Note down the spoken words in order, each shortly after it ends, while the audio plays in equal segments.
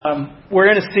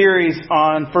We're in a series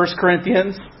on 1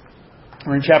 Corinthians.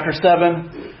 We're in chapter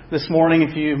 7 this morning,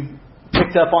 if you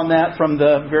picked up on that from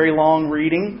the very long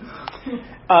reading.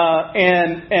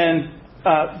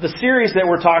 The series that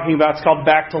we're talking about is called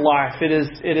Back to Life.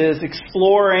 It is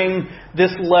exploring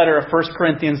this letter of 1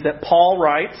 Corinthians that Paul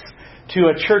writes to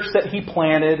a church that he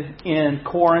planted in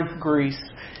Corinth, Greece,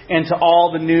 and to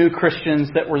all the new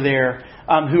Christians that were there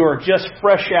who are just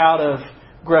fresh out of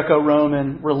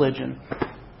Greco-Roman religion.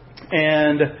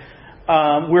 And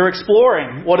we're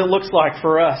exploring what it looks like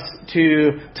for us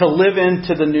to live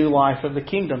into the new life of the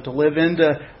kingdom, to live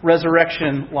into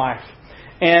resurrection life.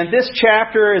 And this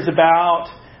chapter is about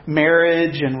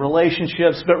marriage and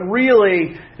relationships, but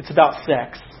really it's about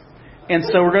sex. And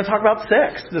so we're going to talk about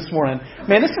sex this morning.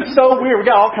 Man, this is so weird. We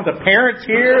got all kinds of parents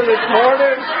here this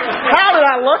morning. How did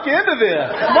I look into this?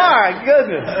 My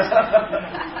goodness.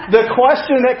 The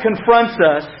question that confronts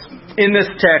us in this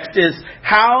text is,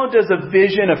 how does a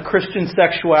vision of Christian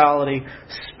sexuality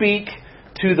speak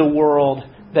to the world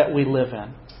that we live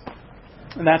in?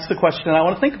 And that's the question that I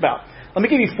want to think about. Let me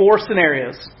give you 4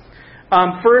 scenarios.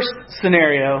 First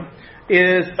scenario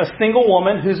is a single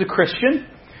woman who's a Christian,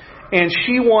 and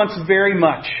she wants very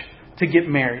much to get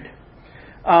married.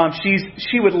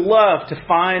 She would love to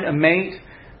find a mate,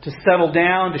 to settle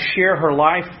down, to share her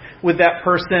life with that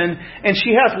person. And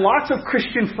she has lots of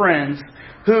Christian friends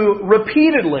who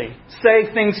repeatedly say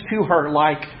things to her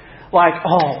like,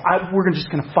 we're just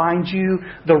going to find you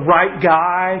the right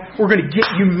guy. We're going to get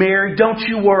you married. Don't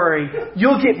you worry.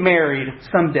 You'll get married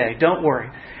someday. Don't worry.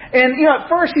 And, at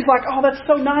first he's like, oh, that's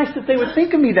so nice that they would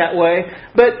think of me that way.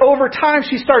 But over time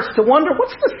she starts to wonder,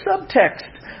 what's the subtext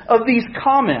of these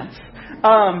comments?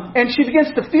 And she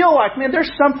begins to feel like, man,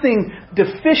 there's something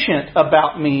deficient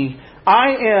about me.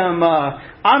 I'm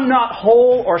not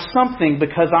whole or something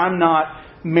because I'm not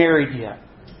married yet.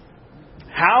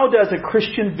 How does a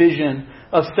Christian vision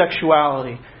of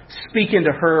sexuality speak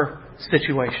into her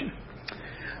situation?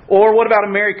 Or what about a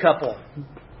married couple?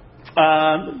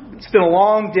 It's been a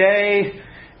long day,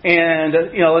 and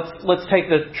let's take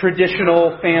the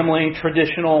traditional family.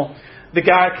 The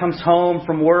guy comes home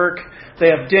from work, they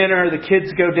have dinner, the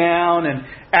kids go down, and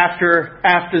after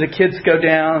the kids go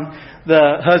down,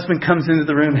 the husband comes into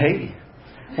the room. Hey,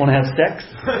 want to have sex?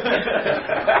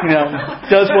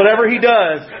 Does whatever he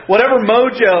does, whatever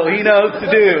mojo he knows to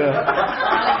do.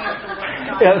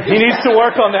 He needs to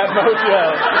work on that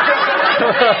mojo.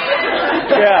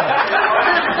 Yeah.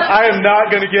 I am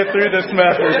not going to get through this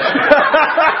message.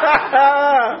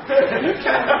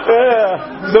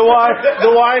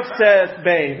 The wife says,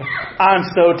 babe, I'm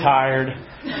so tired.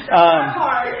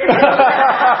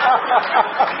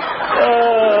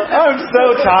 I'm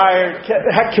so tired.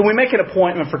 Can we make an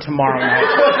appointment for tomorrow night?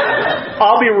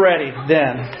 I'll be ready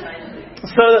then.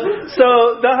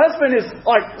 So the husband is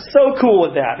so cool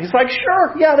with that. He's like,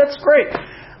 sure, yeah, that's great.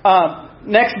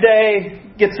 Next day,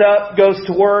 gets up, goes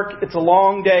to work. It's a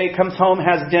long day, comes home,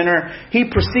 has dinner. He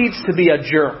proceeds to be a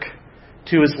jerk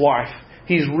to his wife.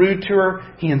 He's rude to her.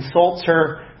 He insults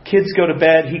her. Kids go to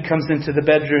bed. He comes into the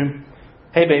bedroom.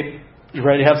 Hey, babe, you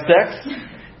ready to have sex?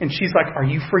 And she's like, are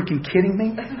you freaking kidding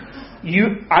me?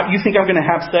 You think I'm going to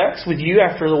have sex with you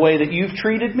after the way that you've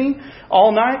treated me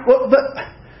all night? Well, but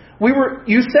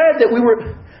you said that we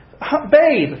were...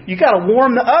 Babe, you got to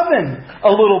warm the oven a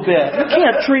little bit. You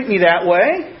can't treat me that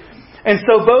way. And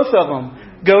so both of them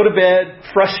go to bed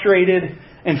frustrated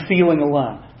and feeling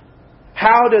alone.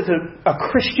 How does a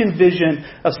Christian vision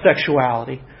of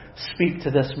sexuality speak to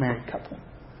this married couple?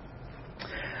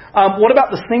 What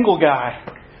about the single guy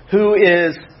who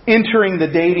is entering the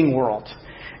dating world?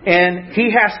 And he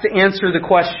has to answer the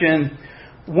question,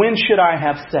 when should I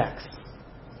have sex?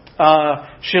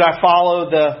 Should I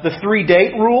follow the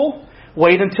 3-date rule?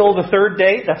 Wait until the 3rd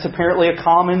date? That's apparently a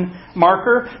common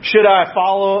marker. Should I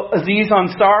follow Aziz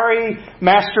Ansari,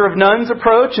 Master of Nuns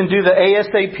approach and do the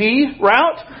ASAP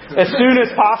route as soon as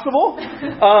possible?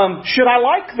 Should I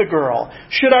like the girl?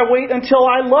 Should I wait until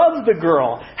I love the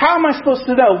girl? How am I supposed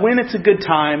to know when it's a good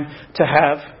time to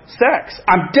have sex?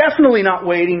 I'm definitely not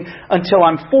waiting until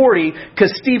I'm 40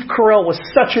 because Steve Carell was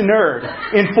such a nerd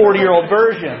in 40-year-old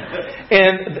version.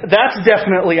 And that's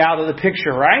definitely out of the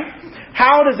picture, right?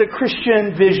 How does a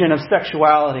Christian vision of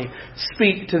sexuality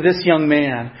speak to this young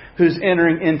man who's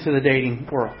entering into the dating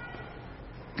world?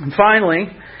 And finally,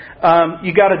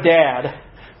 you got a dad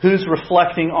who's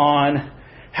reflecting on,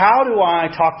 how do I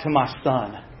talk to my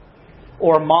son?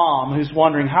 Or a mom who's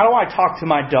wondering, how do I talk to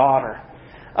my daughter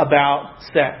about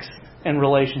sex and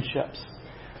relationships?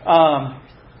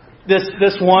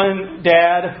 This one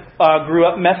dad grew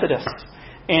up Methodist,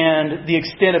 and the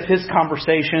extent of his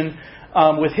conversation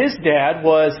with his dad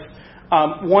was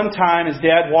one time his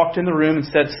dad walked in the room and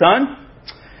said, "Son,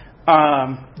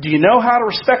 do you know how to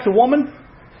respect a woman?"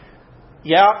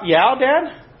 Yeah,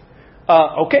 Dad?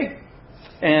 Okay.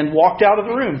 And walked out of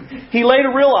the room. He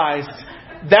later realized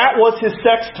that was his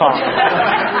sex talk.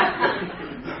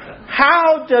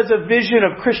 How does a vision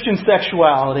of Christian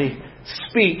sexuality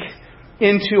speak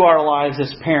into our lives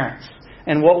as parents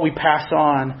and what we pass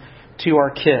on to our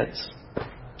kids?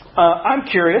 I'm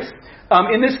curious.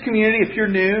 In this community, if you're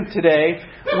new today,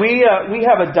 we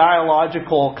have a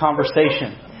dialogical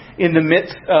conversation in the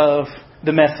midst of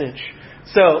the message.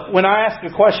 So when I ask a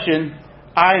question,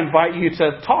 I invite you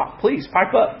to talk. Please,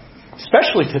 pipe up,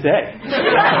 especially today.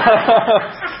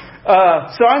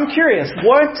 So I'm curious,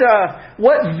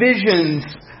 what visions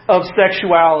of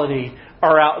sexuality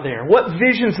are out there? What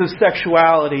visions of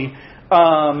sexuality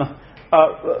are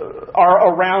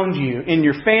around you, in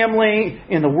your family,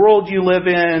 in the world you live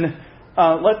in?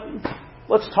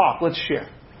 Let's talk. Let's share.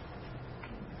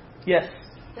 Yes?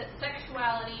 That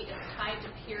sexuality is tied to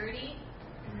purity.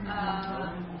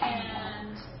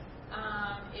 And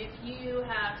if you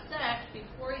have sex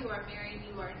before you are married,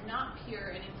 you are not pure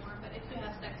anymore. But if you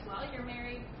have sex while you're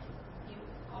married, you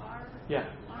are. Yeah.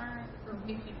 You aren't. Or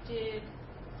if you did.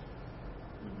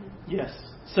 Yes.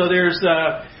 So there's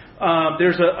a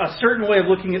certain way of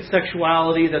looking at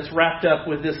sexuality that's wrapped up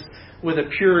with a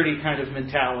purity kind of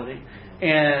mentality.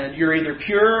 And you're either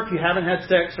pure if you haven't had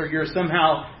sex, or you're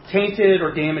somehow tainted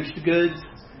or damaged goods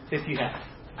if you have.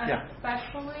 Yeah.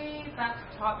 Especially that's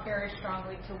taught very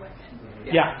strongly to women.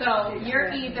 Yeah. So you're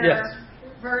either Yes.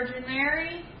 Virgin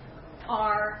Mary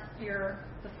or you're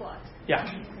the slut.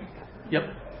 Yeah. Yep.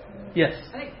 Yes.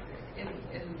 I think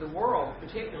in the world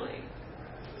particularly,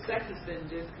 sex has been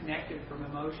disconnected from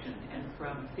emotion and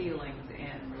from feelings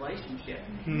and relationship.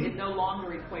 Mm-hmm. It no longer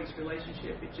equates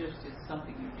relationship. It just is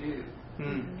something you do.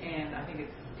 Mm. And I think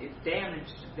it's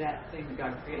damaged that thing that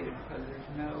God created because there's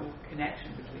no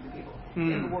connection between the people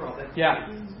in the world. It's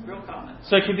real common.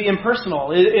 So it can be impersonal.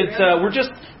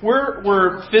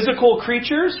 We're physical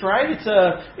creatures, right?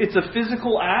 It's a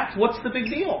physical act. What's the big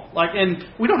deal? And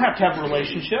we don't have to have a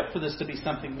relationship for this to be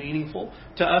something meaningful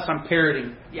to us. I'm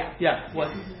parroting. Yeah. Yeah.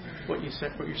 What you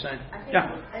said? What you're saying? I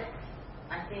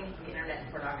think the internet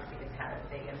and pornography has had a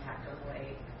big impact on the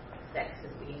way sex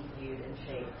is being viewed and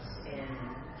shaped in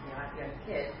young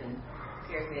kids, and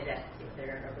scares me to death if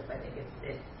they're nervous. I think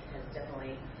it has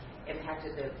definitely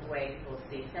impacted the way people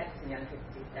see sex, and young kids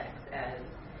see sex as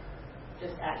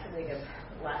just something of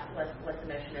less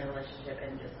emotion in a relationship,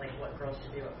 and just like what girls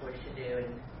should do, what boys should do,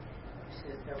 and just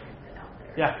throw it out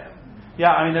there. Yeah.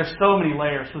 Yeah, I mean, there's so many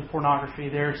layers with pornography.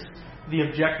 There's the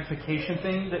objectification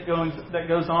thing that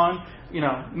goes on,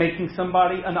 making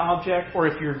somebody an object, or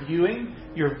if you're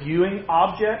viewing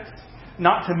objects,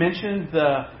 not to mention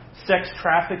the sex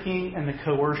trafficking and the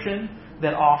coercion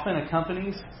that often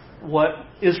accompanies what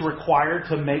is required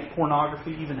to make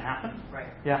pornography even happen. Right.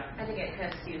 Yeah. I think it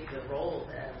kind of skews the role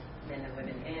of men and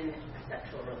women in a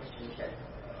sexual relationship,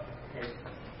 because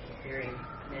it's very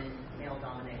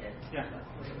male-dominated. Yeah.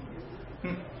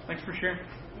 Thanks for sharing.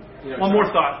 You know, One more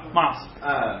thought, Miles.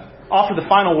 Offer the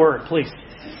final word, please.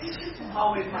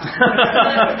 Always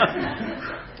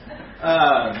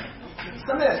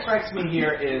something that strikes me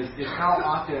here is how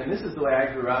often, and this is the way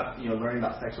I grew up, learning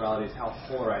about sexuality, is how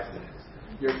polarized it is.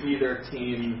 You're either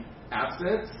team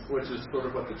abstinence, which is sort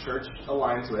of what the church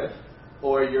aligns with,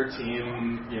 or you're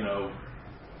team,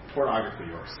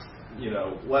 pornography or,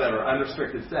 whatever,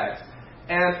 unrestricted sex.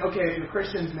 And, okay, if you're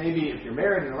Christians, maybe if you're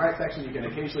married in the right section, you can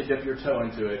occasionally dip your toe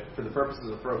into it for the purposes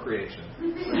of procreation.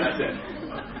 But that's it.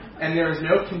 And there is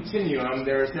no continuum.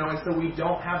 And so we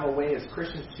don't have a way as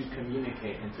Christians to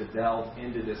communicate and to delve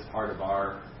into this part of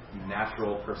our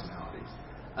natural personalities.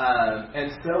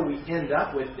 And so we end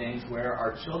up with things where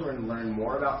our children learn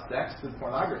more about sex through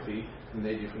pornography than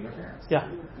they do from their parents. Yeah.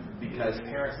 Because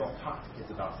parents don't talk to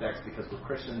kids about sex because we're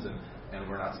Christians and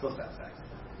we're not supposed to have sex.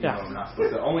 We're not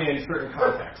supposed to, only in certain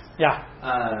contexts. Yeah.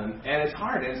 And it's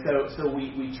hard. And so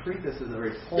we treat this as a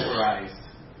very polarized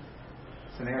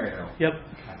scenario. Yep.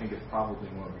 I think it's probably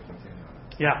what we continue on.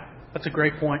 Yeah, that's a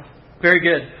great point. Very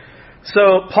good.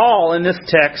 So Paul, in this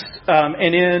text,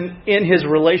 and in his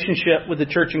relationship with the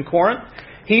church in Corinth,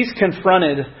 he's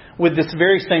confronted with this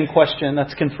very same question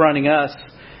that's confronting us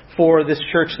for this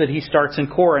church that he starts in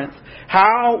Corinth.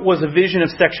 How was a vision of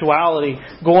sexuality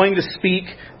going to speak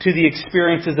to the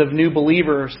experiences of new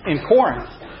believers in Corinth,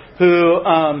 who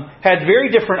had very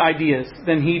different ideas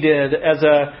than he did as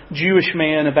a Jewish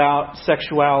man about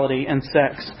sexuality and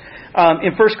sex?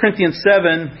 in 1 Corinthians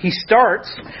 7, he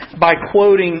starts by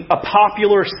quoting a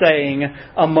popular saying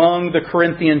among the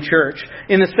Corinthian church.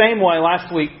 In the same way,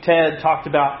 last week, Ted talked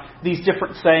about these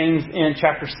different sayings in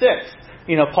chapter 6.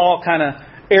 Paul kind of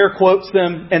air quotes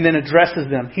them and then addresses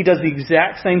them. He does the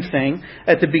exact same thing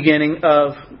at the beginning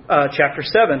of chapter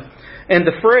 7. And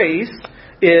the phrase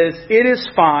is, "It is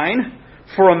fine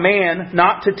for a man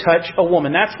not to touch a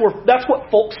woman." That's what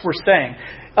folks were saying.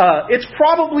 It's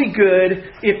probably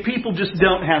good if people just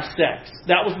don't have sex.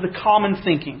 That was the common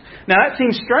thinking. Now that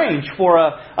seems strange for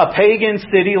a pagan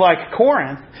city like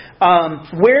Corinth.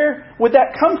 Where would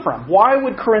that come from? Why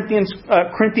would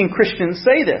Corinthian Christians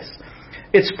say this?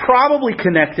 It's probably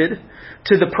connected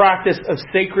to the practice of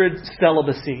sacred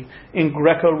celibacy in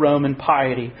Greco-Roman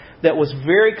piety that was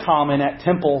very common at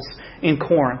temples in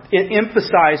Corinth. It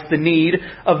emphasized the need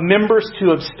of members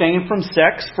to abstain from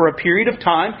sex for a period of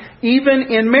time, even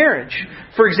in marriage.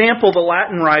 For example, the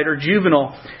Latin writer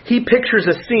Juvenal, he pictures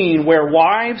a scene where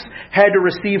wives had to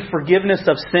receive forgiveness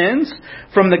of sins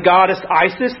from the goddess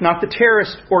Isis, not the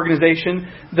terrorist organization,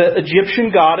 the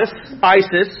Egyptian goddess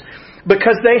Isis,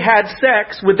 because they had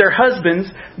sex with their husbands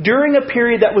during a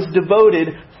period that was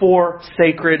devoted for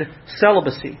sacred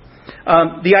celibacy.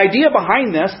 The idea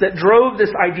behind this, that drove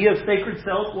this idea of sacred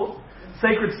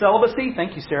celibacy,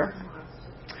 thank you, Sarah,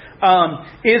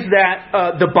 is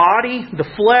that the body, the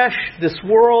flesh, this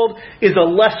world is a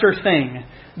lesser thing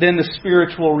than the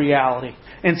spiritual reality.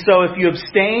 And so if you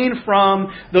abstain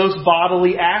from those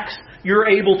bodily acts, you're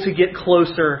able to get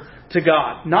closer to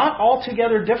God. Not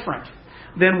altogether different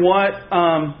than what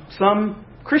some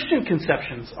Christian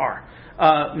conceptions are.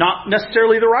 Not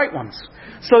necessarily the right ones.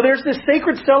 So there's this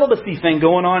sacred celibacy thing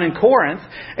going on in Corinth.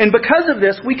 And because of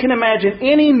this, we can imagine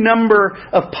any number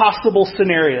of possible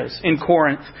scenarios in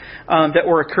Corinth that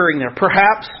were occurring there.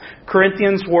 Perhaps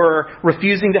Corinthians were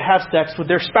refusing to have sex with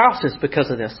their spouses because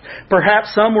of this.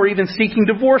 Perhaps some were even seeking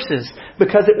divorces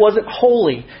because it wasn't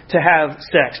holy to have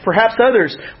sex. Perhaps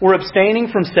others were abstaining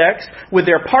from sex with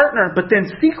their partner, but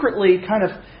then secretly kind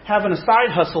of having a side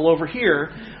hustle over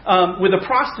here with a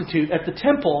prostitute at the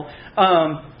temple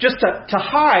just to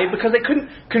hide because they couldn't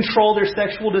control their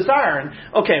sexual desire. And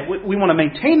okay, we want to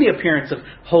maintain the appearance of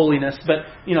holiness, but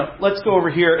let's go over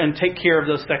here and take care of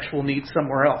those sexual needs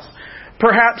somewhere else.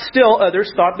 Perhaps still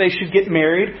others thought they should get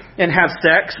married and have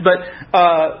sex, but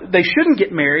they shouldn't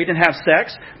get married and have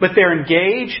sex, but they're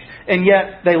engaged, and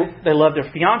yet they love their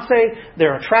fiancé,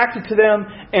 they're attracted to them,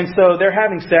 and so they're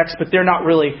having sex, but they're not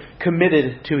really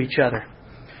committed to each other.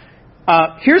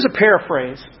 Here's a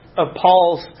paraphrase of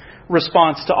Paul's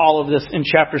response to all of this in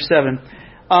chapter 7.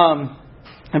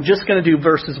 I'm just going to do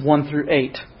verses 1 through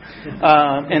 8,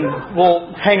 and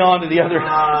we'll hang on to the other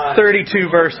 32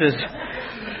 verses.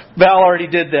 Val already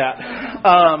did that.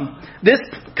 This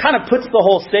kind of puts the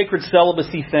whole sacred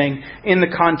celibacy thing in the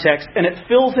context, and it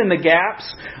fills in the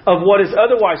gaps of what is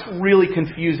otherwise really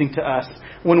confusing to us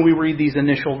when we read these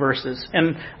initial verses.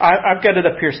 And I've got it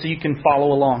up here so you can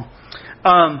follow along.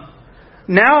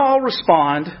 Now I'll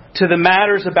respond to the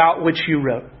matters about which you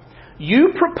wrote.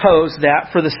 You propose that,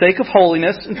 for the sake of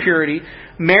holiness and purity,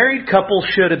 married couples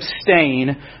should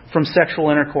abstain from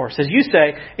sexual intercourse. As you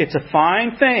say, it's a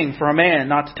fine thing for a man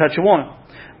not to touch a woman.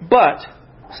 But,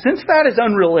 since that is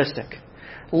unrealistic,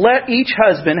 let each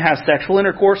husband have sexual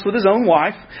intercourse with his own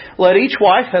wife. Let each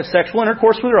wife have sexual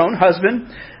intercourse with her own husband.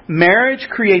 Marriage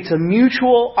creates a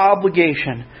mutual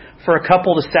obligation for a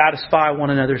couple to satisfy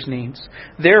one another's needs.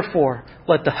 Therefore,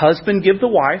 let the husband give the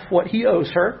wife what he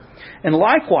owes her, and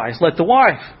likewise let the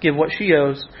wife give what she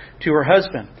owes to her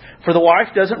husband. For the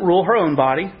wife doesn't rule her own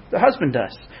body, the husband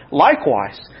does.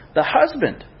 Likewise, the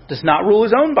husband does not rule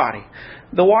his own body,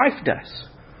 the wife does.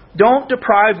 Don't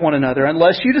deprive one another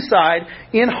unless you decide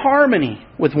in harmony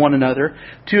with one another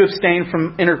to abstain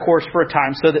from intercourse for a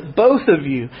time, so that both of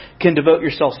you can devote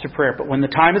yourselves to prayer. But when the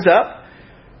time is up,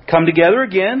 come together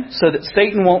again so that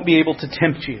Satan won't be able to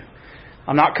tempt you.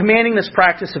 I'm not commanding this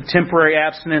practice of temporary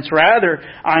abstinence. Rather,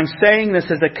 I'm saying this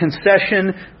as a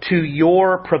concession to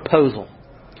your proposal.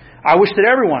 I wish that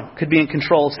everyone could be in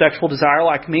control of sexual desire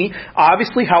like me.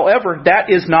 Obviously, however, that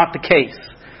is not the case.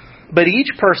 But each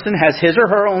person has his or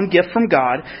her own gift from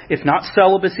God. If not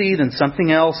celibacy, then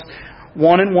something else.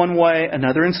 One in one way,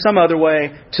 another in some other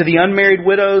way. To the unmarried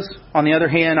widows, on the other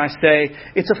hand, I say,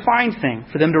 it's a fine thing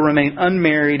for them to remain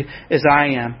unmarried as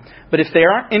I am. But if they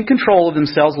aren't in control of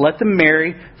themselves, let them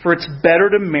marry, for it's better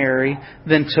to marry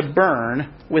than to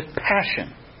burn with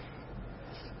passion.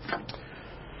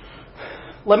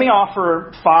 Let me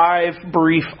offer 5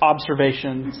 brief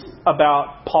observations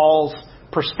about Paul's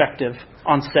perspective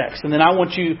on sex. And then I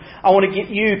want to get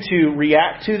you to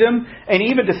react to them and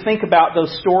even to think about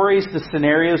those stories, the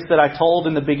scenarios that I told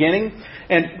in the beginning.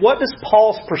 And what does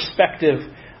Paul's perspective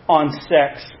on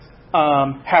sex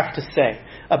have to say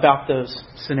about those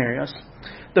scenarios?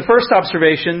 The first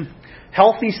observation,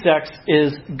 healthy sex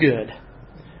is good.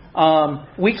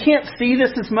 We can't see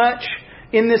this as much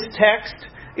in this text.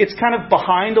 It's kind of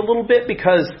behind a little bit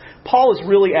because Paul is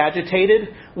really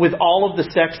agitated with all of the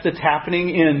sex that's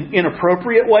happening in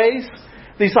inappropriate ways.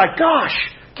 He's like, gosh,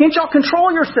 can't y'all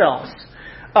control yourselves?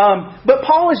 But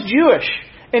Paul is Jewish.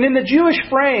 And in the Jewish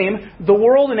frame, the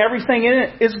world and everything in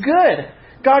it is good.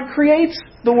 God creates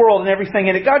the world and everything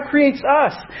in it. God creates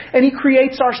us. And He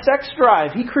creates our sex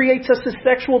drive. He creates us as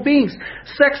sexual beings.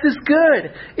 Sex is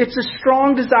good. It's a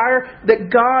strong desire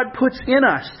that God puts in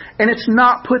us. And it's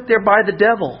not put there by the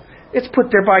devil. It's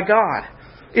put there by God.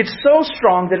 It's so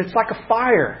strong that it's like a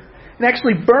fire. It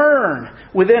actually burns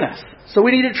within us. So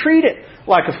we need to treat it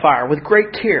like a fire with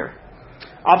great care.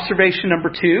 Observation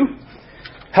number 2.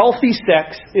 Healthy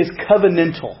sex is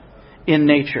covenantal in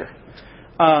nature.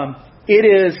 It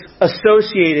is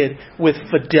associated with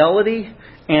fidelity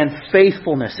and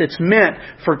faithfulness. It's meant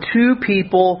for two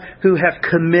people who have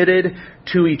committed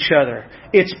to each other.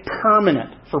 It's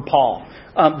permanent for Paul.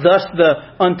 Thus the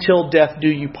until death do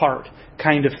you part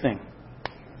kind of thing.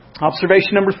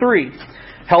 Observation number 3.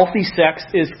 Healthy sex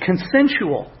is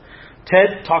consensual.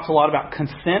 Ted talked a lot about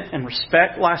consent and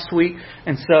respect last week,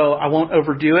 and so I won't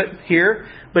overdo it here,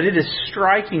 but it is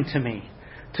striking to me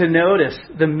to notice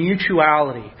the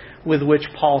mutuality with which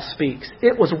Paul speaks.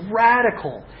 It was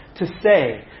radical to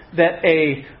say that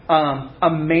a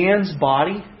man's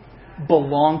body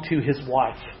belonged to his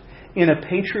wife in a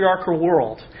patriarchal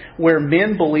world where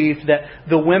men believed that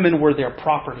the women were their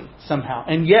property somehow.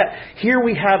 And yet, here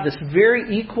we have this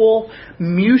very equal,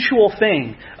 mutual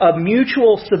thing, of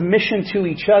mutual submission to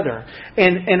each other,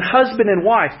 and husband and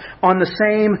wife on the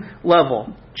same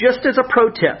level. Just as a pro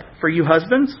tip for you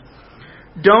husbands,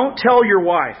 don't tell your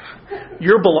wife,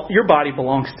 your body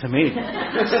belongs to me,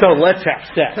 so let's have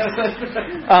sex.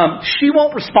 She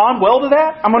won't respond well to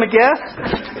that, I'm going to guess.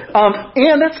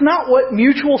 And that's not what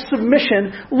mutual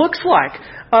submission looks like.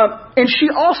 And she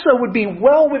also would be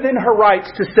well within her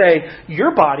rights to say,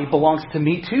 your body belongs to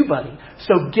me too, buddy,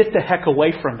 so get the heck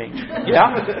away from me.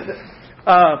 Yeah?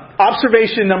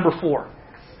 Observation number 4.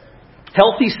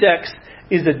 Healthy sex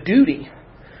is a duty.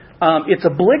 It's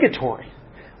obligatory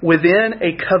within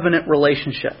a covenant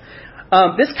relationship.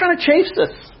 This kind of chafes us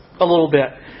a little bit.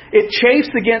 It chafes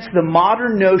against the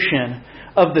modern notion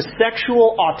of the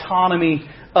sexual autonomy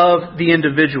of the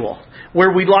individual,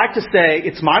 where we'd like to say,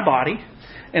 it's my body,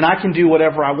 and I can do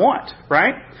whatever I want,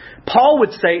 right? Paul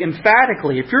would say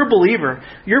emphatically, if you're a believer,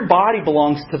 your body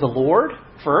belongs to the Lord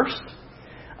first,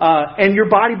 and your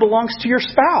body belongs to your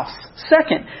spouse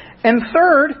second, and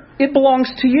third, it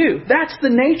belongs to you. That's the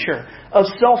nature of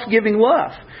self-giving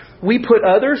love. We put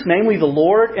others, namely the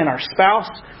Lord and our spouse,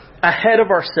 ahead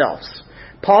of ourselves.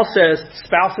 Paul says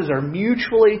spouses are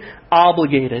mutually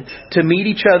obligated to meet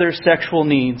each other's sexual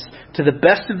needs to the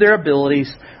best of their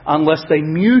abilities unless they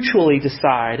mutually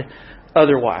decide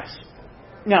otherwise.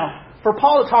 Now, for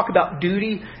Paul to talk about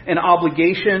duty and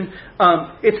obligation,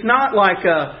 it's not like,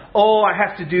 I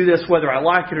have to do this whether I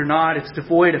like it or not. It's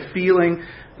devoid of feeling.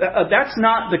 That's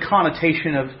not the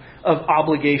connotation of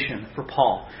obligation for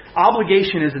Paul.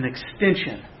 Obligation is an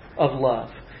extension of love.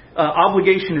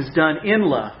 Obligation is done in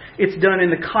love. It's done in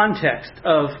the context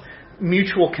of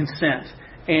mutual consent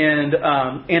and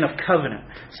of covenant.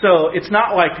 So it's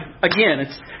not like, again,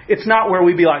 it's not where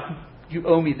we'd be like, you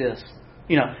owe me this.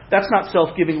 That's not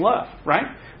self-giving love, right?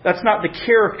 That's not the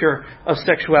character of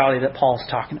sexuality that Paul's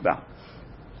talking about.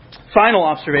 Final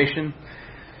observation,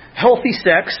 healthy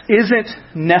sex isn't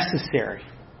necessary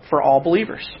for all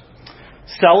believers.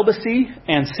 Celibacy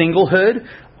and singlehood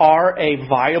are a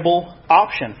viable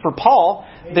option. For Paul,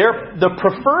 they're the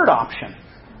preferred option,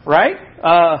 right?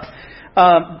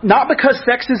 Not because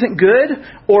sex isn't good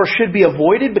or should be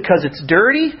avoided because it's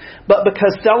dirty, but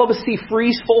because celibacy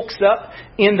frees folks up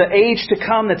in the age to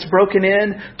come that's broken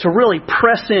in to really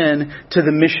press in to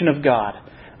the mission of God.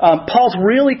 Paul's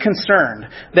really concerned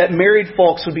that married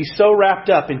folks would be so wrapped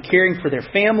up in caring for their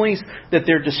families that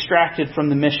they're distracted from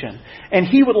the mission. And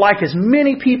he would like as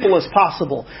many people as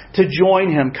possible to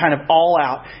join him kind of all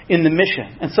out in the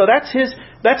mission. And so that's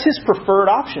his preferred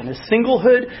option, is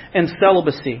singlehood and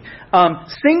celibacy.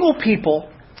 Single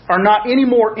people are not any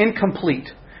more incomplete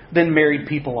than married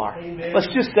people are. Amen.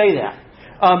 Let's just say that.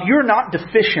 You're not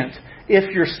deficient if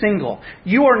you're single.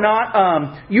 You are not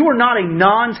a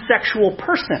non-sexual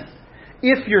person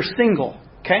if you're single.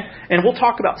 Okay? And we'll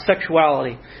talk about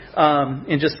sexuality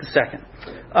in just a second.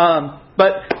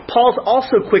 But Paul's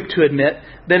also quick to admit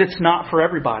that it's not for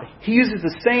everybody. He uses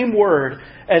the same word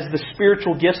as the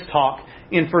spiritual gifts talk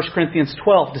in 1 Corinthians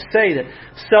 12 to say that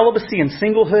celibacy and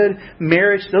singlehood,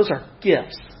 marriage, those are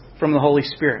gifts from the Holy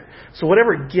Spirit. So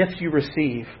whatever gift you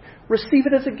receive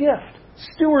it as a gift.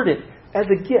 Steward it as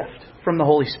a gift from the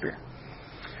Holy Spirit.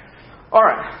 All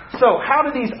right, so how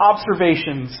do these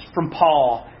observations from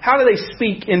Paul, how do they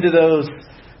speak into those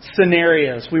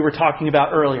scenarios we were talking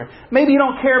about earlier? Maybe you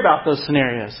don't care about those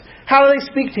scenarios. How do they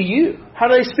speak to you? How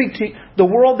do they speak to the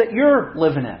world that you're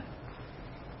living in?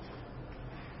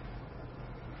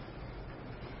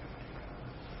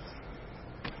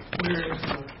 Where is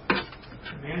the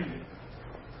commandment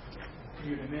for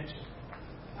you to mention?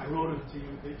 I wrote unto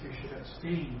you that you should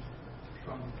abstain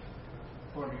from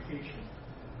fornication.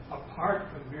 Apart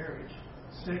from marriage,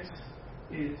 sex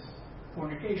is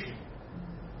fornication.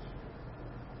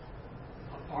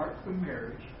 Apart from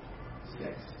marriage,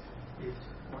 sex is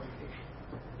fornication.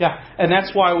 Yeah, and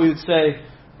that's why we would say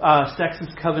sex is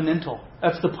covenantal.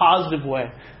 That's the positive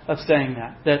way of saying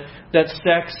that. That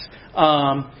sex,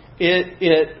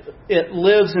 it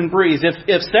lives and breathes.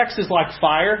 If sex is like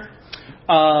fire,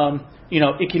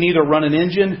 it can either run an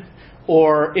engine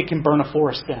or it can burn a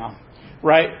forest down.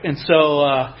 Right? And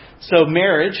so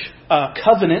marriage,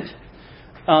 covenant,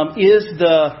 is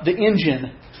the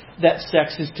engine that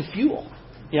sex is to fuel.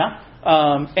 Yeah?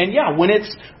 When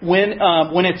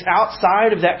it's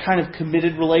outside of that kind of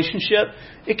committed relationship,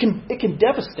 it can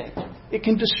devastate. It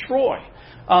can destroy.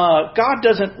 God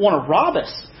doesn't want to rob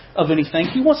us of anything.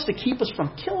 He wants to keep us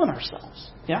from killing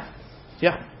ourselves. Yeah?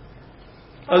 Yeah.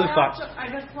 Other thoughts? I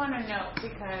just want to note,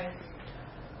 because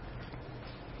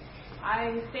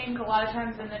I think a lot of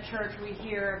times in the church we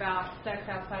hear about sex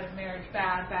outside of marriage,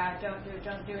 bad, don't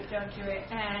do it.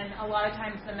 And a lot of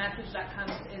times the message that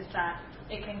comes is that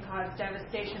it can cause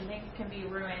devastation, things can be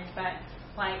ruined, but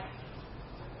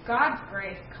God's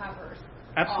grace covers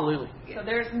Absolutely. all. So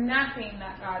there's nothing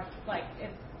that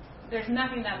there's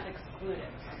nothing that's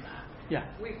excluded from that. Yeah.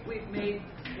 We've made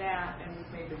that, and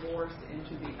we've made divorce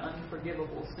into the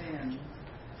unforgivable sin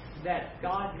that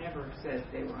God never said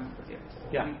they were unforgivable.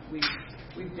 Yeah.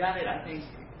 We've done it, I think,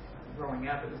 growing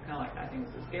up. It was kind of like, I think it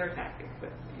was a scare tactic.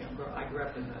 But I grew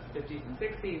up in the 50s and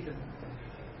 60s,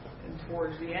 and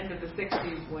towards the end of the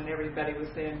 60s, when everybody was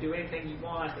saying, do anything you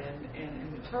want, and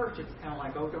in the church, it's kind of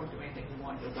like, oh, don't do anything you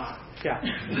want, you'll die. Yeah.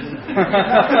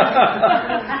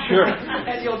 Sure.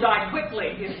 And you'll die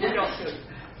quickly if you don't do it.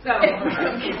 So,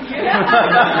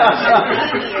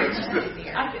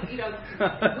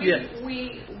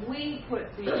 we put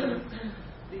these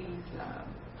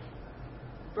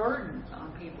burdens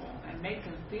on people and make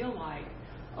them feel like,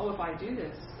 oh, if I do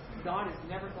this, God is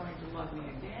never going to love me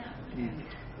again. And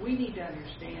we need to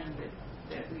understand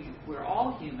that we're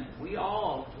all human. We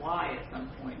all lie at some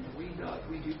point. We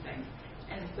do things,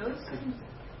 and those things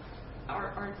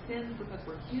are sins because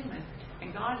we're human.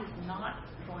 And God is not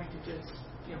going to just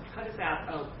cut us out.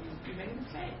 Oh, you made a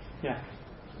mistake. Yeah.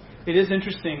 It is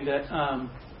interesting that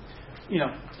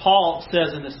Paul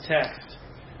says in this text,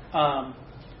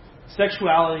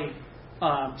 sexuality,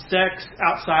 sex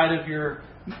outside of your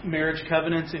marriage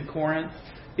covenants in Corinth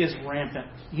is rampant.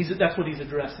 That's what he's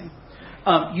addressing.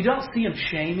 You don't see him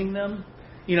shaming them.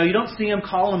 You don't see him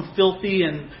calling them filthy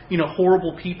and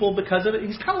horrible people because of it.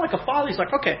 He's kind of like a father. He's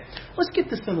like, okay, let's get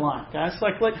this in line, guys.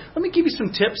 Let me give you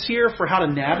some tips here for how to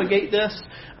navigate this.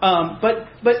 But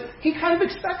he kind of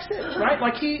expects it, right?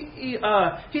 Like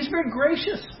he's very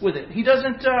gracious with it. He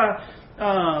doesn't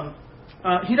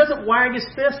wag his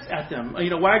fist at them.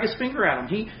 Wag his finger at them.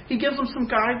 He gives them some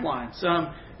guidelines.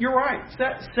 You're right.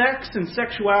 Sex and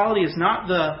sexuality is not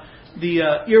the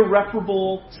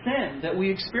irreparable sin that we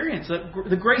experience.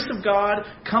 The grace of God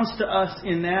comes to us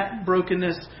in that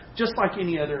brokenness, just like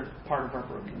any other part of our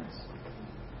brokenness.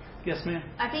 Yes, ma'am?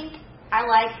 I think I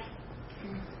like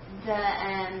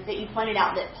that you pointed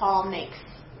out that Paul makes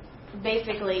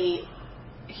basically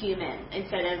human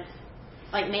instead of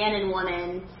like man and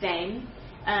woman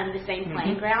the same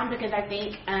playing ground, because I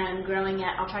think growing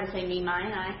up, I'll try to say me,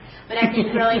 mine, I, but I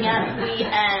think growing up,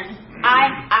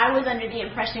 I was under the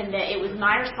impression that it was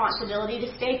my responsibility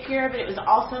to stay pure, but it was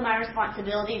also my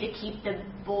responsibility to keep the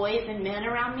boys and men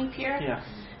around me pure. Yeah.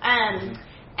 And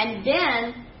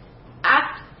then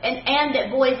and that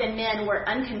boys and men were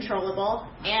uncontrollable,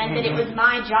 and that it was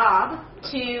my job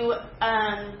to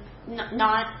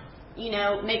not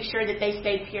make sure that they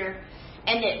stayed pure.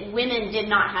 And that women did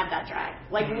not have that drag.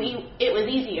 It was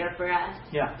easier for us.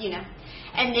 Yeah.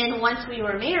 And then once we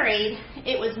were married,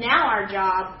 it was now our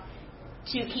job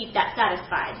to keep that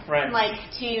satisfied. Right. Like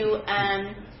to,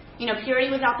 purity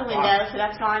was out the window, so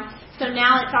that's gone. So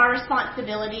now it's our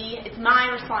responsibility, it's my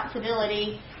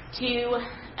responsibility to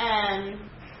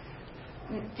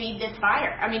feed this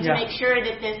fire. I mean, to make sure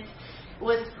that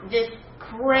this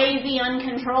crazy,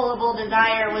 uncontrollable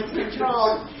desire was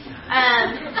controlled.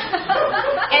 And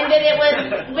that it was,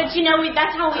 but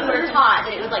that's how we were taught,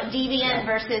 that it was like deviant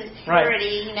versus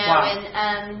purity,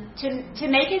 and to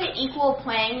make it an equal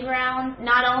playing ground,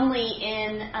 not only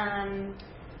in,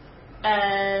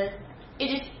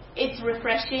 it's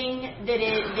refreshing that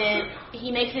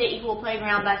he makes it an equal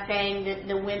playground by saying that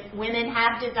the women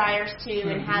have desires too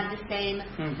and have the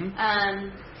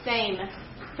same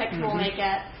sexual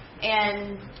makeup.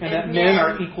 And that men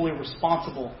are equally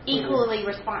responsible. Equally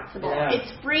responsible. Yeah.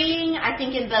 It's freeing, I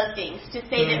think, in both things. To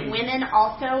say that women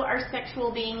also are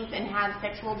sexual beings and have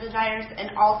sexual desires,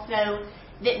 and also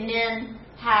that men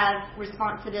have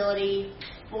responsibility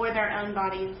for their own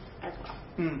bodies as well.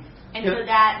 And so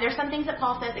that, there's some things that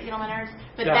Paul says that get on my nerves,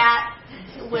 but that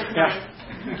was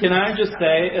nice. Can I just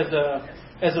say,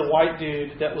 as a white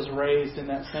dude that was raised in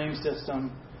that same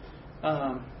system,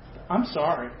 I'm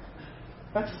sorry.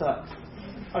 That sucks.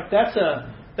 Like that's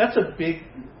a big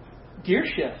gear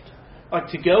shift. Like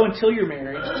to go until you're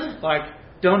married, like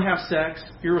don't have sex,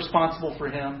 you're responsible for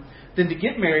him. Then to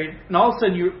get married, and all of a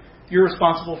sudden you're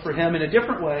responsible for him in a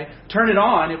different way. Turn it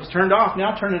on. It was turned off.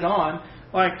 Now turn it on.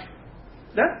 Like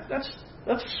that's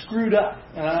screwed up.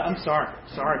 And I'm sorry.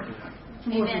 Sorry.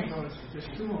 Two more things, just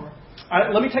two more.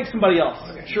 Let me take somebody else.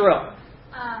 Okay. Sure up.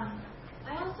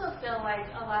 I also feel like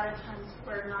a lot of times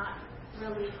we're not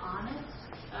really honest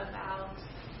about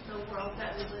the world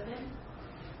that we live in.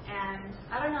 And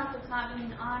I don't know if it's not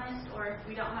being honest or if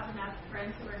we don't have enough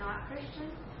friends who are not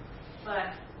Christians,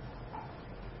 but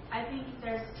I think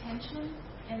there's tension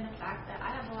in the fact that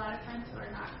I have a lot of friends who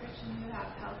are not Christian who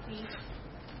have healthy,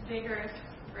 vigorous,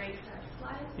 great sex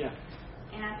lives. Yeah.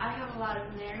 And I have a lot of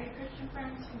married Christian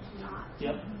friends who do not.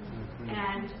 Yep.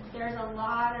 And there's a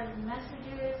lot of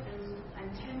messages and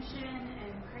tension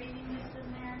and craziness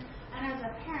in there. And as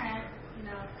a parent,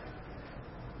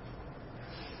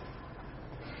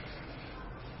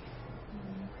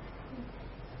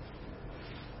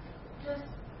 just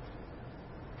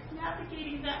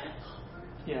navigating that is hard.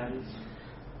 Yeah, it is.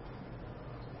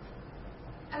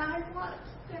 And I want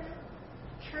the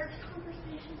church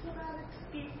conversations about it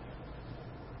to be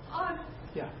honest.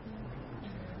 Yeah.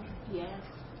 Yes.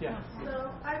 Yeah.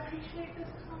 So I appreciate this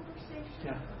conversation.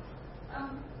 Yeah.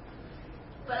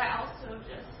 But I also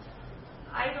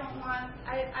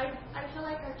I feel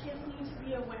like our kids need to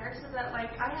be aware so that,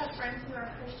 like, I have friends who are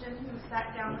Christian who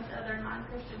sat down with other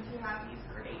non-Christians who have these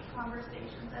great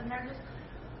conversations, and they're just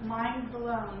mind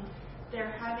blown.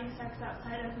 They're having sex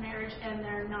outside of marriage, and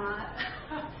they're not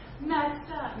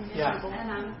messed up. Yeah. And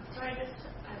so I don't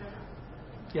know.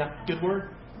 Yeah, good word.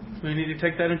 We need to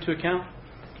take that into account.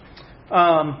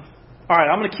 All right,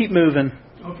 I'm going to keep moving.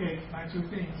 Okay, my two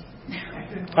things.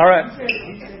 All right.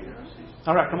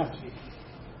 All right, come on.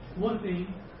 One thing,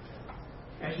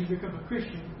 as you become a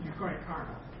Christian, you're quite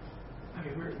carnal. I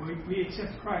mean, we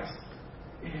accept Christ,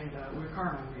 and we're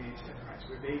carnal when we accept Christ.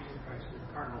 We're babes in Christ.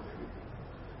 We're carnal in everything.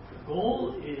 The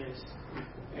goal is,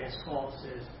 as Paul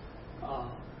says,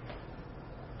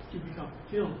 to become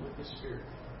filled with the Spirit.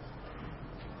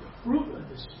 The fruit of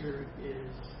the Spirit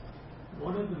is,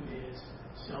 one of them is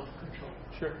self-control.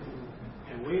 Sure.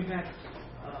 And way back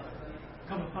a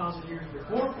couple thousand years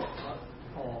before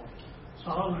Paul,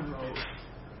 Solomon wrote,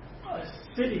 a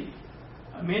city,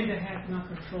 a man that hath not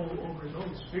control over his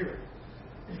own spirit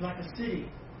is like a city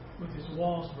with its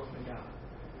walls broken down.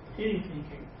 Anything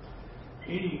can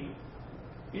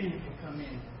come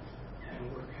in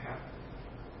and work happen.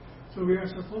 So we are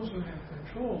supposed to have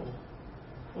control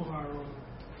over our own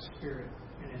spirit.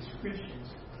 And as Christians,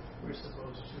 we're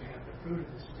supposed to have the fruit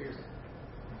of the Spirit.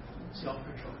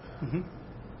 Self-control. Mm-hmm.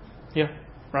 Yeah,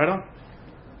 right on.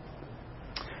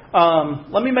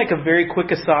 Let me make a very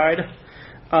quick aside.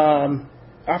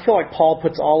 I feel like Paul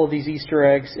puts all of these Easter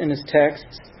eggs in his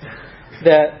texts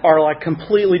that are like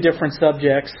completely different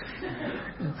subjects.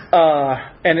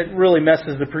 And it really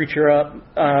messes the preacher up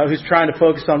who's trying to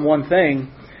focus on one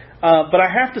thing. But I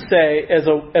have to say, as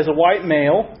a white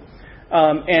male,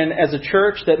 and as a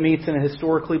church that meets in a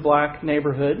historically black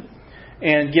neighborhood,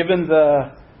 and given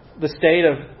the state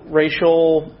of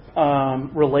racial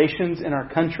relations in our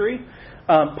country,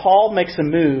 Paul makes a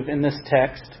move in this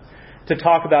text to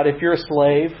talk about if you're a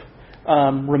slave,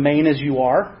 remain as you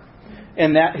are.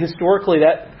 And that historically,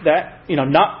 that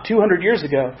not 200 years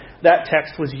ago, that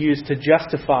text was used to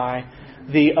justify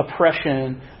the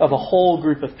oppression of a whole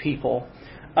group of people.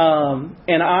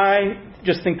 And I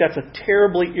just think that's a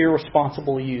terribly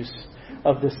irresponsible use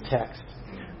of this text.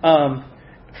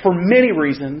 For many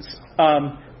reasons,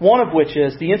 one of which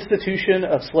is the institution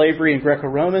of slavery in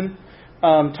Greco-Roman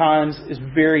times is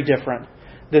very different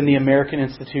than the American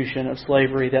institution of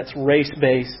slavery that's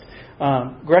race-based.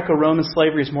 Greco-Roman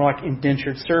slavery is more like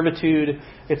indentured servitude.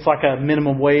 It's like a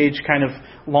minimum wage kind of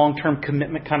long-term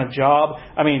commitment kind of job.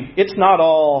 I mean, it's not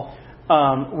all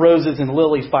roses and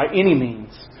lilies by any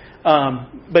means.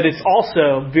 But it's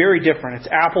also very different. It's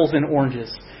apples and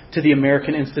oranges to the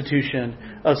American institution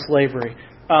of slavery.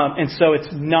 And so it's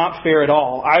not fair at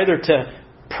all either to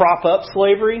prop up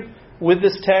slavery with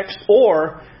this text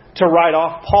or to write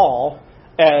off Paul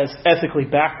as ethically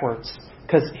backwards,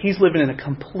 because he's living in a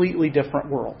completely different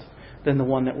world than the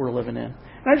one that we're living in. And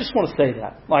I just want to say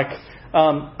that.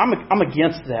 I'm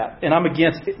against that, and I'm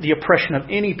against the oppression of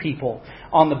any people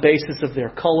on the basis of their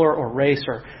color or race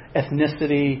or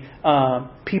ethnicity,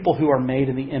 people who are made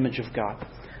in the image of God.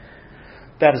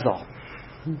 That is all.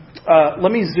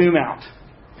 Let me zoom out.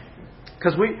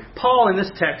 Because Paul in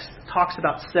this text talks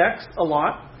about sex a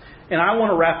lot, and I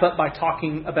want to wrap up by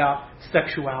talking about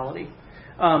sexuality.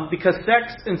 Because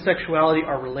sex and sexuality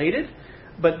are related,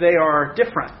 but they are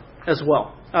different as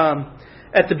well.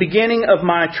 At the beginning of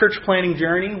my church planting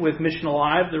journey with Mission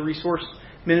Alive, the resource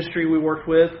ministry we worked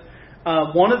with,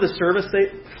 one of the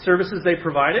services they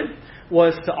provided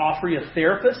was to offer you a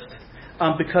therapist,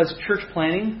 because church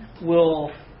planting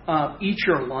will eat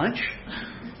your lunch,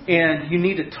 and you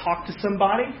need to talk to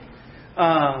somebody.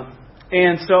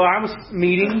 And so I was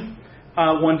meeting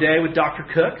one day with Dr.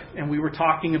 Cook, and we were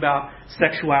talking about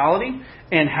sexuality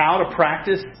and how to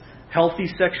practice healthy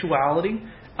sexuality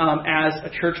as a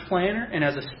church planter and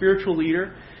as a spiritual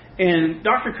leader. And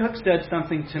Dr. Cook said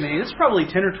something to me. This is probably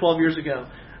 10 or 12 years ago.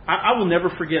 I will never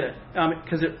forget it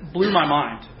because it blew my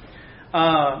mind.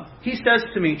 He says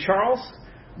to me, Charles,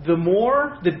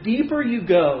 the deeper you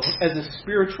go as a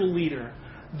spiritual leader,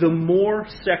 the more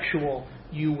sexual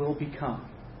you will become.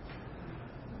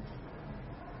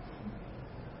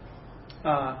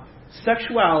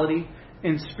 Sexuality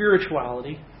and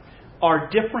spirituality are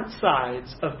different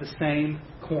sides of the same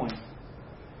coin.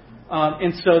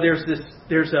 And so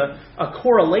there's a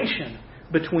correlation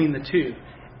between the two.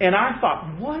 And I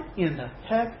thought, what in the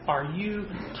heck are you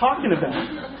talking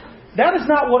about? That is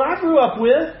not what I grew up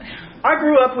with. I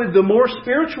grew up with the more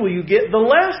spiritual you get, the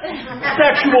less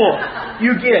sexual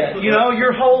you get. You know,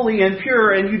 you're holy and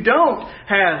pure and you don't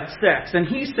have sex. And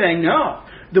he's saying, no,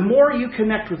 the more you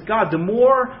connect with God, the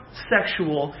more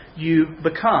sexual you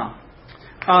become.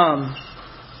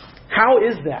 How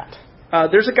is that?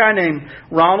 There's a guy named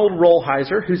Ronald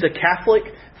Rolheiser, who's a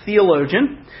Catholic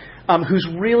theologian, who's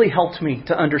really helped me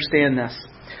to understand this.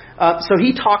 So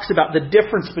he talks about the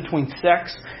difference between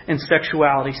sex and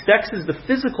sexuality. Sex is the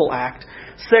physical act.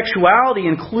 Sexuality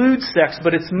includes sex,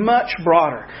 but it's much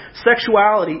broader.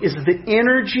 Sexuality is the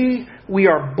energy we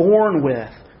are born with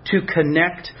to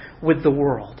connect with the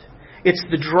world. It's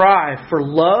the drive for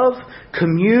love,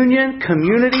 communion,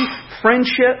 community,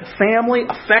 friendship, family,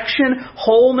 affection,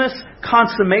 wholeness,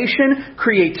 consummation,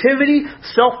 creativity,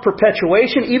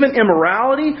 self-perpetuation, even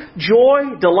immorality,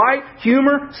 joy, delight,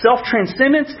 humor,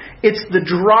 self-transcendence. It's the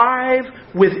drive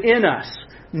within us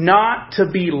not to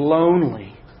be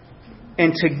lonely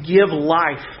and to give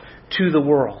life to the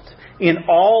world in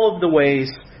all of the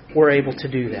ways we're able to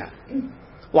do that.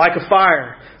 Like a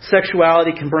fire,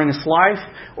 sexuality can bring us life,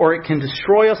 or it can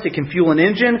destroy us. It can fuel an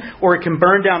engine, or it can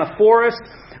burn down a forest.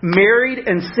 Married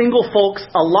and single folks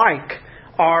alike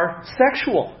are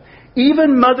sexual.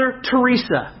 Even Mother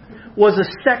Teresa was a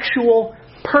sexual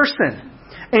person,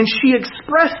 and she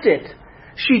expressed it.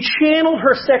 She channeled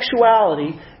her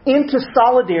sexuality into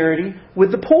solidarity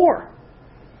with the poor.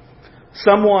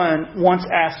 Someone once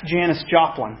asked Janis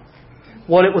Joplin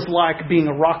what it was like being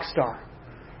a rock star.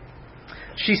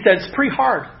 She said, it's pretty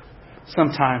hard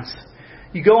sometimes.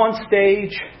 You go on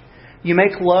stage, you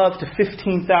make love to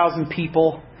 15,000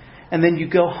 people, and then you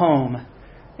go home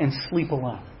and sleep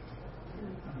alone.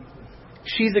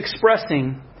 She's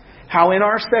expressing how in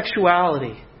our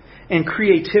sexuality and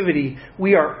creativity,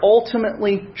 we are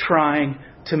ultimately trying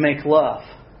to make love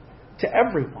to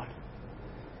everyone.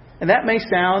 And that may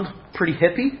sound pretty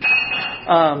hippie,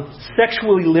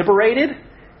 sexually liberated,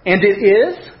 and it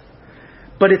is.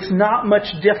 But it's not much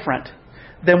different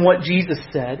than what Jesus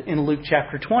said in Luke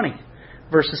chapter 20,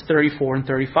 verses 34 and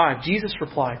 35. Jesus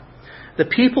replied, the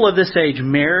people of this age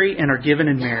marry and are given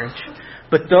in marriage,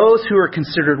 but those who are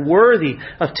considered worthy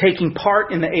of taking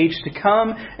part in the age to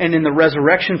come and in the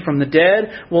resurrection from the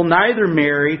dead will neither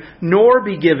marry nor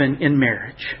be given in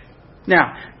marriage.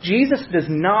 Now, Jesus does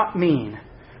not mean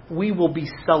we will be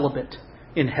celibate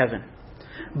in heaven,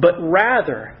 but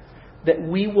rather that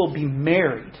we will be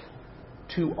married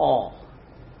to all.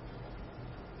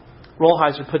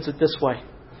 Rolheiser puts it this way.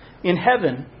 In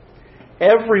heaven,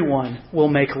 everyone will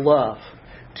make love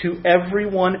to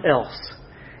everyone else,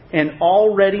 and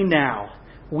already now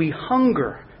we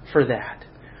hunger for that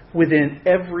within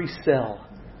every cell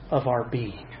of our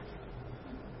being.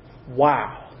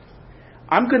 Wow.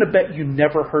 I'm going to bet you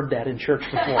never heard that in church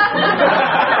before.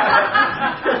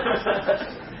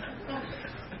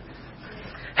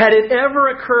 Had it ever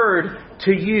occurred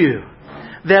to you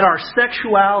that our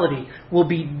sexuality will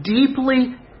be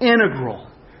deeply integral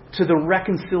to the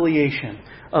reconciliation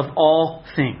of all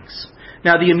things?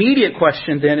 Now, the immediate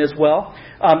question then is, well,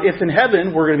 if in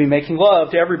heaven we're going to be making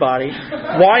love to everybody,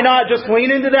 why not just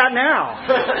lean into that now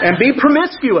and be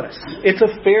promiscuous? It's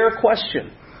a fair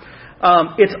question.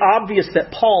 It's obvious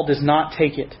that Paul does not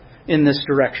take it in this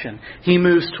direction. He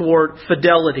moves toward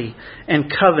fidelity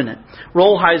and covenant.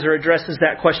 Rolheiser addresses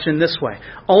that question this way.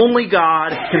 Only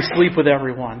God can sleep with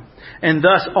everyone, and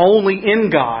thus only in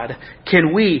God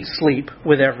can we sleep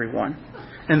with everyone.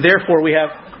 And therefore we have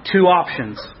two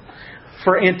options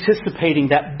for anticipating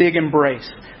that big embrace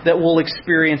that we'll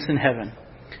experience in heaven.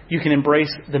 You can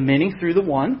embrace the many through the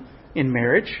one in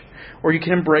marriage, or you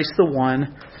can embrace the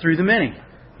one through the many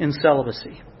in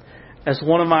celibacy. As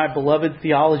one of my beloved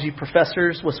theology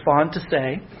professors was fond to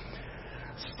say,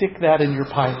 stick that in your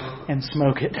pipe and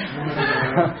smoke it.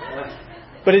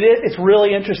 But it's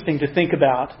really interesting to think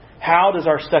about, how does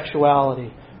our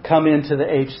sexuality come into the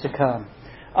age to come?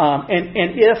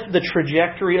 And if the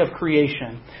trajectory of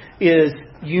creation is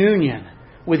union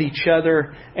with each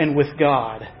other and with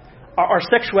God, our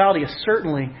sexuality is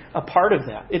certainly a part of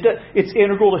that. It's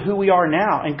integral to who we are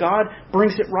now, and God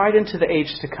brings it right into the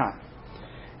age to come.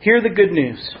 Hear the good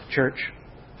news, church.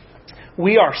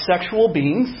 We are sexual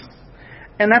beings,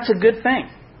 and that's a good thing.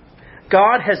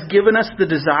 God has given us the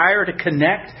desire to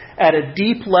connect at a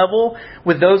deep level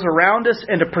with those around us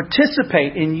and to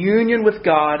participate in union with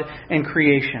God and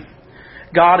creation.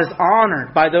 God is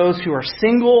honored by those who are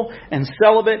single and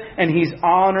celibate, and He's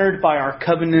honored by our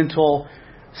covenantal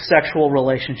sexual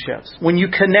relationships. When you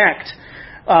connect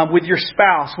with your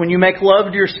spouse, when you make love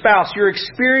to your spouse, you're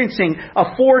experiencing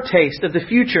a foretaste of the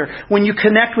future. When you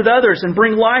connect with others and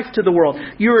bring life to the world,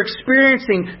 you're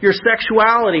experiencing your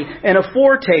sexuality and a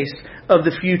foretaste of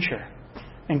the future.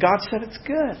 And God said it's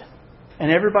good.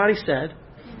 And everybody said,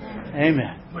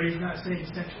 Amen. But He's not saying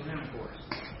sexual intercourse.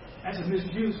 That's a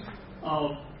misuse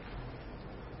of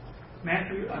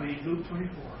Luke 24.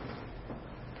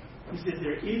 He said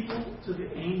they're equal to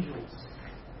the angels.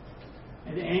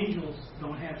 And the angels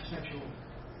don't have sexual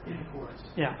intercourse.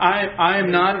 Yeah, I am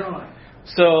not.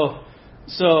 So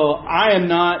I am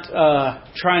not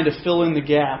trying to fill in the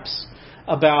gaps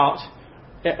about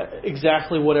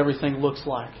exactly what everything looks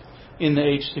like in the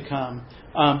age to come.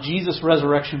 Jesus'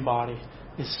 resurrection body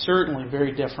is certainly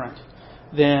very different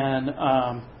than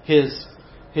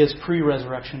his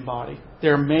pre-resurrection body.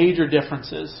 There are major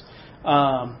differences.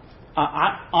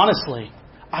 Honestly,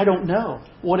 I don't know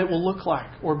what it will look like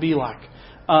or be like.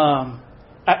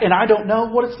 And I don't know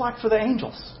what it's like for the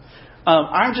angels.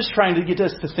 I'm just trying to get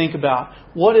us to think about,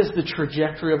 what is the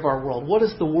trajectory of our world? What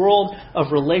is the world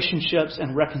of relationships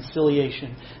and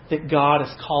reconciliation that God is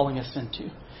calling us into?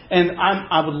 And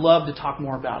I would love to talk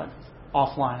more about it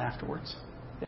offline afterwards.